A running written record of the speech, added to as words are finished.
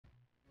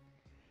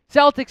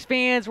Celtics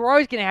fans, we're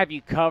always going to have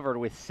you covered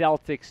with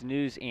Celtics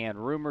news and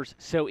rumors.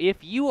 So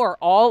if you are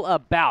all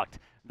about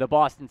the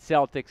Boston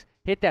Celtics,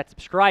 hit that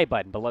subscribe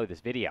button below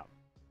this video.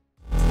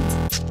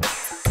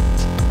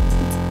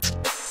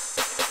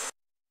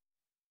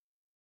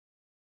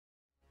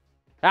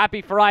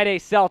 Happy Friday,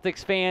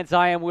 Celtics fans.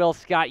 I am Will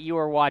Scott. You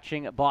are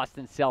watching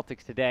Boston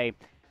Celtics Today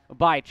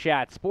by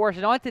Chat Sports.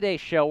 And on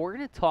today's show, we're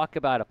going to talk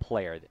about a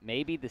player that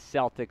maybe the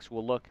Celtics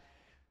will look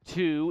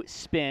to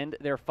spend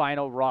their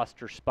final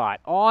roster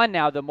spot on.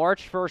 Now, the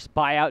March 1st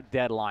buyout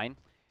deadline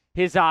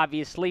has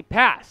obviously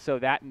passed. So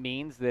that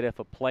means that if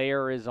a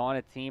player is on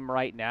a team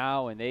right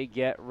now and they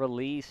get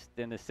released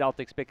and the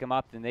Celtics pick them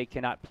up, then they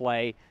cannot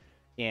play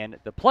in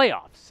the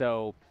playoffs.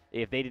 So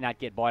if they did not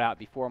get bought out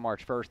before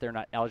March 1st, they're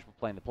not eligible to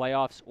play in the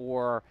playoffs.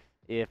 Or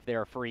if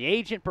they're a free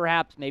agent,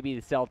 perhaps maybe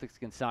the Celtics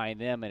can sign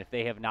them. And if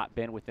they have not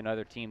been with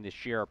another team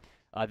this year,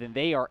 then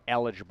they are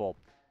eligible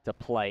to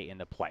play in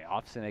the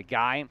playoffs. And a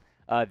guy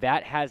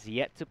that has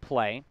yet to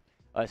play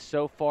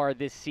so far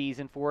this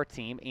season for a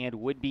team and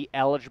would be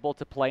eligible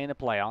to play in the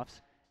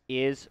playoffs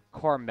is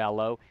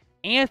Carmelo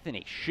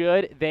Anthony.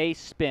 Should they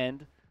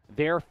spend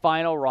their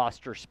final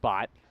roster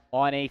spot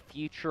on a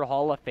future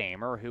Hall of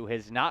Famer who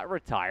has not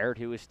retired,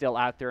 who is still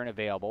out there and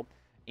available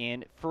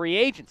in free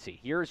agency?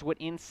 Here's what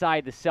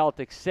Inside the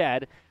Celtics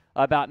said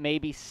about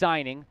maybe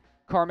signing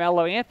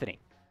Carmelo Anthony.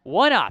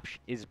 One option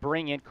is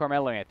bring in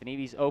Carmelo Anthony.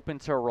 He's open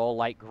to a role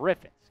like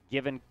Griffin's.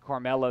 Given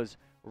Carmelo's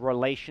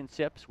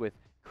relationships with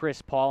Chris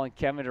Paul and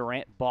Kevin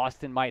Durant,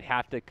 Boston might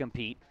have to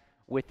compete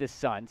with the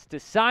Suns to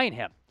sign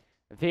him.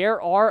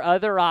 There are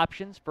other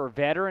options for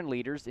veteran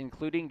leaders,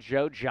 including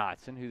Joe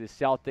Johnson, who the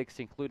Celtics,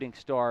 including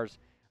stars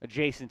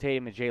Jayson,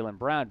 Tatum, and Jaylen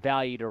Brown,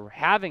 valued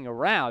having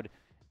around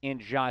in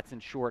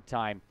Johnson's short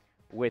time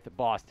with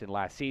Boston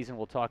last season.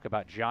 We'll talk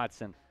about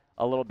Johnson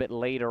a little bit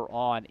later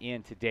on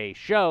in today's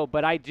show,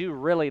 but I do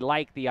really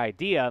like the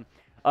idea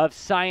of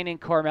signing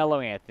Carmelo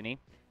Anthony,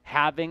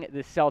 having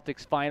the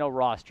Celtics' final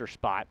roster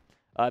spot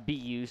be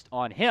used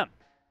on him.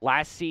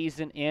 Last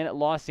season in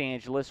Los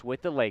Angeles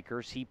with the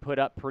Lakers, he put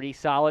up pretty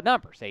solid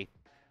numbers. A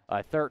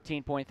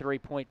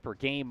 13.3 point per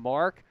game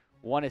mark,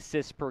 1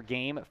 assist per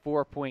game,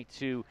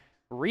 4.2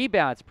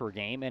 rebounds per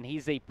game, and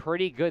he's a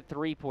pretty good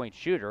three-point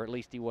shooter. At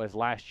least he was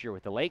last year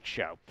with the Lake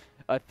Show,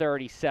 a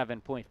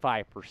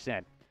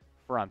 37.5%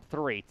 from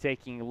three.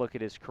 Taking a look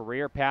at his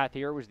career path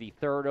here, was the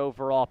third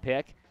overall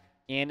pick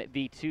in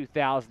the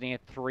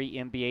 2003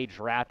 NBA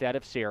draft out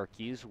of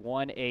Syracuse,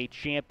 won a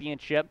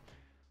championship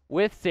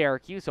with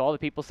Syracuse. All the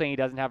people saying he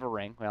doesn't have a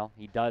ring. Well,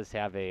 he does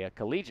have a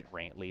collegiate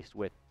ring, at least,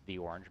 with the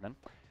Orangemen.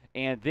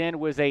 And then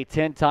was a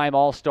 10-time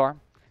All-Star.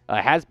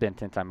 Has been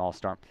 10-time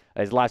All-Star.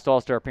 His last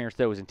All-Star appearance,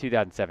 though, was in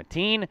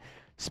 2017.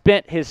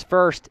 Spent his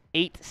first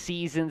 8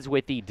 seasons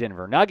with the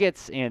Denver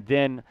Nuggets and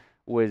then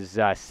was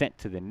sent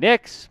to the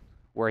Knicks,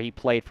 where he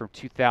played from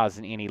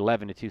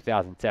 2011 to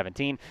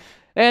 2017.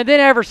 And then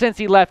ever since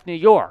he left New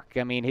York,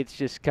 I mean, it's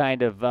just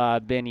kind of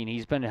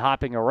he's been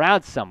hopping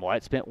around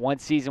somewhat. Spent 1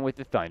 season with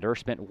the Thunder,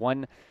 spent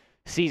 1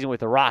 season with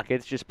the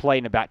Rockets, just played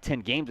in about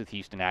 10 games with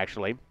Houston,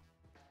 actually.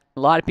 A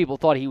lot of people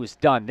thought he was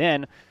done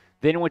then.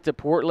 Then went to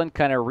Portland,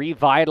 kind of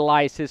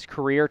revitalized his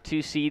career,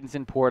 2 seasons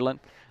in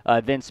Portland.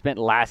 Then spent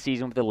last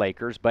season with the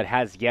Lakers, but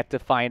has yet to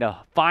find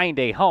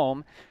a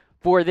home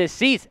for this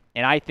season.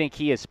 And I think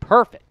he is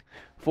perfect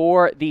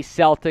for the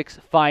Celtics'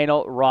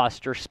 final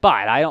roster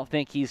spot. I don't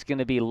think he's going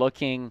to be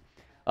looking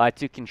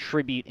to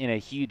contribute in a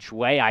huge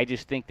way. I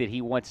just think that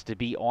he wants to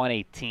be on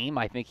a team.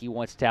 I think he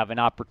wants to have an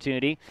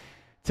opportunity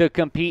to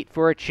compete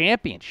for a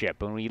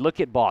championship. And when you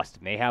look at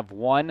Boston, they have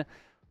 1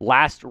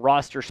 last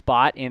roster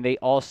spot, and they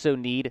also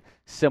need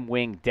some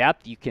wing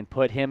depth. You can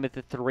put him at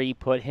the 3,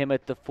 put him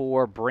at the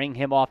 4, bring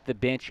him off the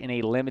bench in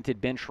a limited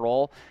bench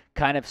role,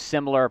 kind of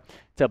similar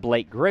to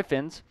Blake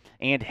Griffin's,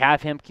 and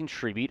have him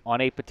contribute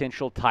on a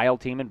potential title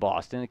team in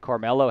Boston.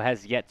 Carmelo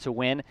has yet to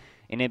win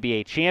an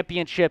NBA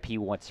championship. He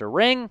wants a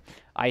ring.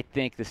 I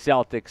think the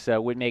Celtics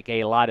would make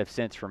a lot of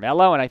sense for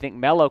Melo, and I think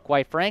Melo,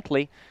 quite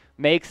frankly,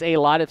 makes a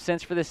lot of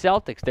sense for the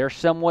Celtics. They're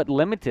somewhat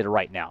limited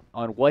right now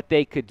on what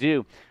they could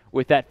do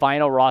with that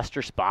final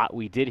roster spot.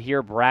 We did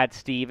hear Brad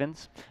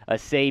Stevens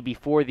say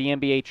before the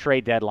NBA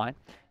trade deadline,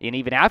 and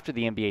even after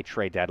the NBA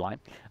trade deadline,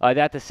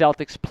 that the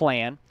Celtics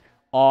plan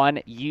on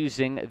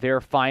using their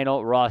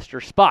final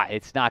roster spot.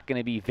 It's not going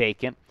to be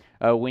vacant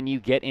when you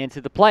get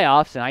into the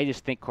playoffs, and I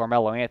just think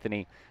Carmelo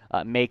Anthony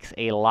makes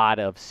a lot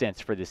of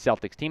sense for the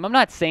Celtics team. I'm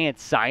not saying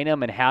sign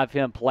him and have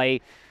him play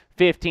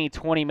 15,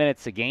 20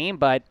 minutes a game,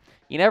 but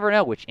you never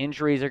know which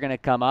injuries are going to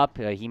come up.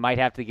 He might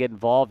have to get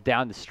involved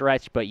down the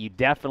stretch, but you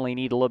definitely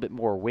need a little bit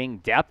more wing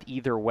depth.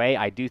 Either way,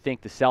 I do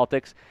think the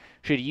Celtics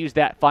should use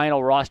that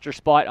final roster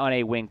spot on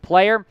a wing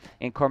player,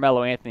 and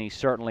Carmelo Anthony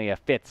certainly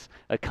fits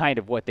a kind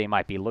of what they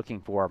might be looking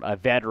for, a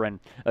veteran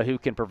who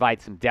can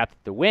provide some depth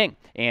at the wing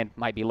and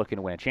might be looking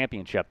to win a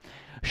championship.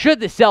 Should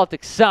the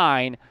Celtics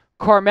sign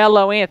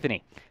Carmelo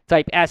Anthony?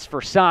 type S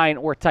for sign,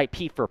 or type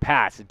P for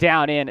pass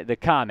down in the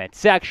comment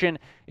section.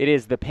 It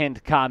is the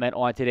pinned comment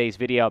on today's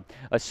video,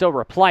 so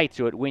reply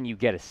to it when you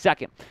get a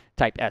second.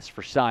 Type S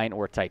for sign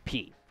or type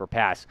P for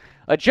pass.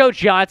 Joe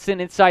Johnson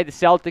inside the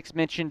Celtics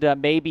mentioned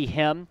maybe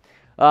him.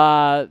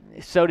 So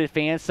did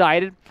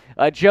Fansided.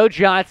 Joe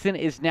Johnson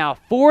is now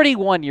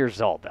 41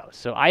 years old, though,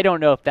 so I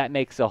don't know if that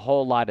makes a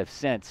whole lot of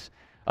sense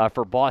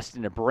for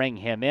Boston to bring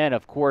him in.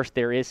 Of course,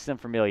 there is some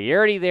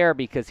familiarity there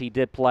because he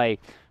did play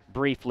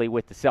briefly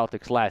with the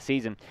Celtics last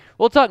season.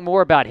 We'll talk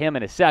more about him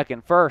in a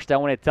second. First, I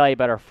want to tell you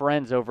about our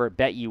friends over at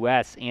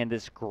BetUS and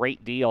this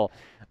great deal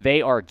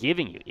they are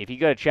giving you. If you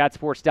go to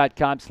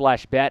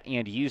chatsports.com/bet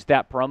and use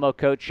that promo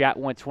code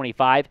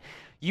chat125,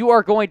 you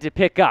are going to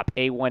pick up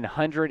a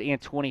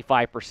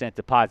 125%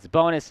 deposit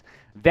bonus.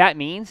 That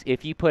means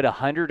if you put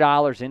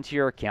 $100 into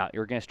your account,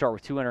 you're going to start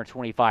with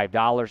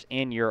 $225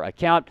 in your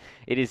account.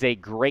 It is a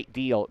great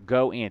deal.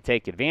 Go and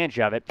take advantage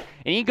of it.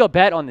 And you can go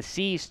bet on the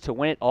C's to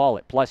win it all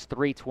at plus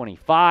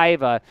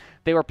 325.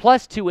 They were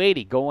plus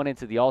 280 going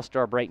into the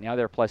All-Star break. Now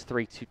they're plus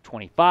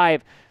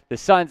 325. The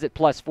Suns at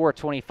plus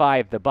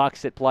 425. The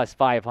Bucks at plus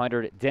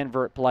 500.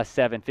 Denver at plus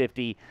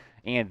 750.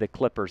 And the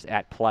Clippers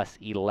at plus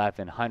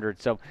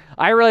 1,100. So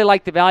I really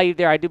like the value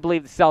there. I do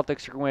believe the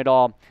Celtics are going to win it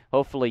all.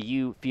 Hopefully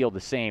you feel the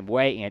same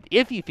way. And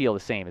if you feel the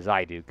same as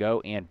I do,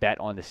 go and bet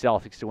on the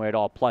Celtics to win it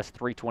all, plus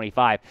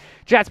 325.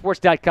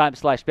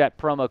 Chatsports.com/bet,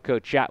 promo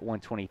code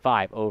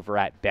chat125 over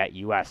at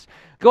BetUS.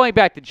 Going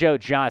back to Joe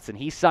Johnson,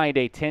 he signed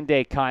a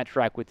 10-day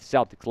contract with the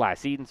Celtics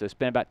last season, so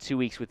spent about 2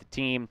 weeks with the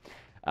team.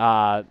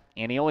 And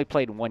he only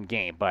played in one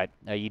game, but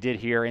you did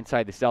hear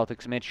inside the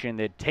Celtics mention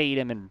that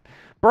Tatum and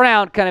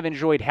Brown kind of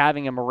enjoyed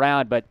having him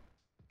around, but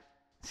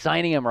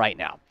signing him right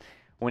now,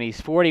 when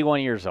he's 41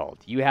 years old,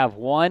 you have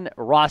one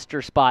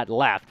roster spot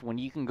left when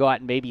you can go out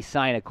and maybe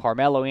sign a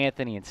Carmelo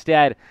Anthony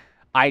instead.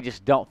 I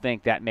just don't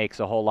think that makes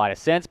a whole lot of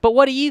sense. But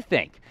what do you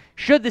think?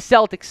 Should the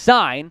Celtics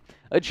sign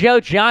a Joe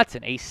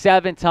Johnson, a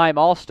 7-time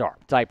All-Star?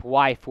 Type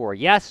Y for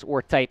yes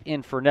or type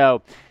in for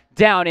no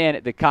down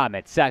in the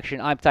comment section.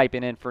 I'm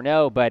typing in for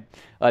no, but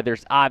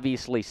there's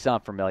obviously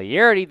some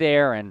familiarity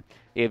there, and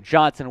if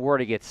Johnson were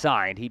to get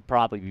signed, he'd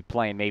probably be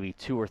playing maybe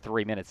 2 or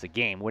 3 minutes a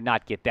game, would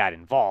not get that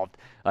involved.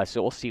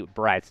 So we'll see what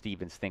Brad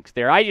Stevens thinks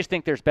there. I just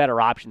think there's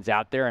better options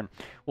out there, and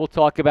we'll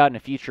talk about in a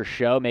future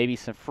show maybe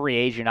some free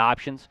agent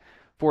options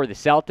for the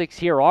Celtics.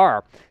 Here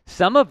are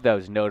some of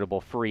those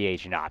notable free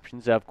agent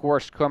options. Of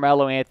course,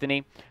 Carmelo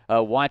Anthony,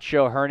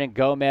 Juancho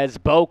Hernan-Gomez,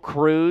 Bo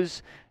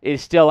Cruz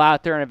is still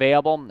out there and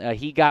available.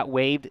 He got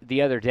waived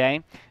the other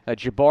day.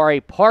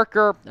 Jabari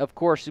Parker, of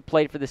course, who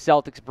played for the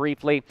Celtics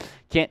briefly.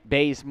 Kent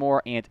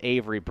Bazemore and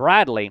Avery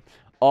Bradley,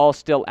 all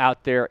still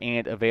out there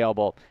and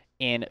available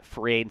in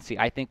free agency.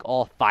 I think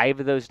all 5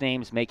 of those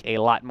names make a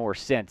lot more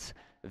sense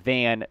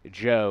than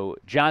Joe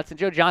Johnson.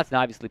 Joe Johnson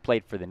obviously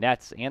played for the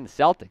Nets and the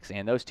Celtics,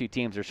 and those two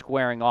teams are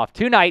squaring off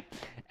tonight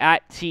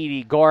at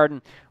TD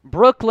Garden.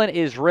 Brooklyn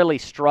is really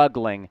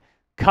struggling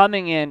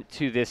coming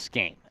into this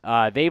game.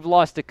 They've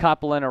lost a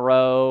couple in a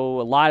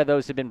row. A lot of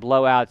those have been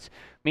blowouts.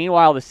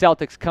 Meanwhile, the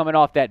Celtics coming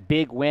off that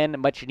big win,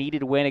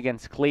 much-needed win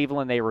against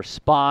Cleveland. They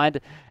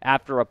respond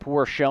after a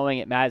poor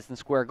showing at Madison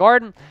Square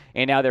Garden,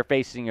 and now they're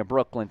facing a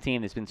Brooklyn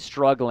team that's been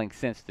struggling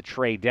since the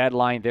trade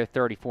deadline. They're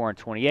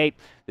 34-28.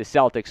 The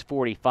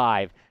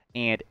Celtics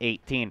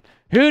 45-18.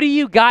 Who do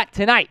you got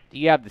tonight? Do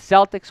you have the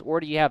Celtics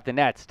or do you have the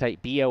Nets? Type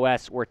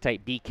BOS or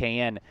type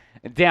BKN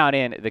down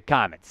in the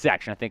comments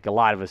section. I think a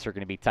lot of us are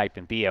going to be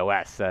typing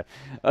BOS. The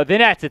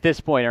Nets at this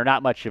point are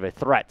not much of a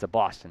threat to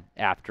Boston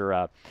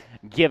after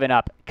giving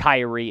up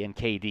Kyrie and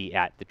KD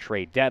at the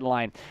trade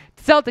deadline.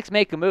 The Celtics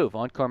make a move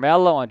on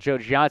Carmelo, on Joe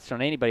Johnson,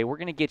 on anybody. We're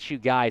going to get you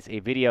guys a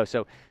video,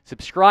 so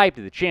subscribe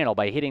to the channel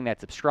by hitting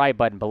that subscribe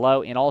button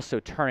below and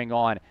also turning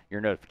on your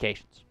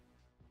notifications.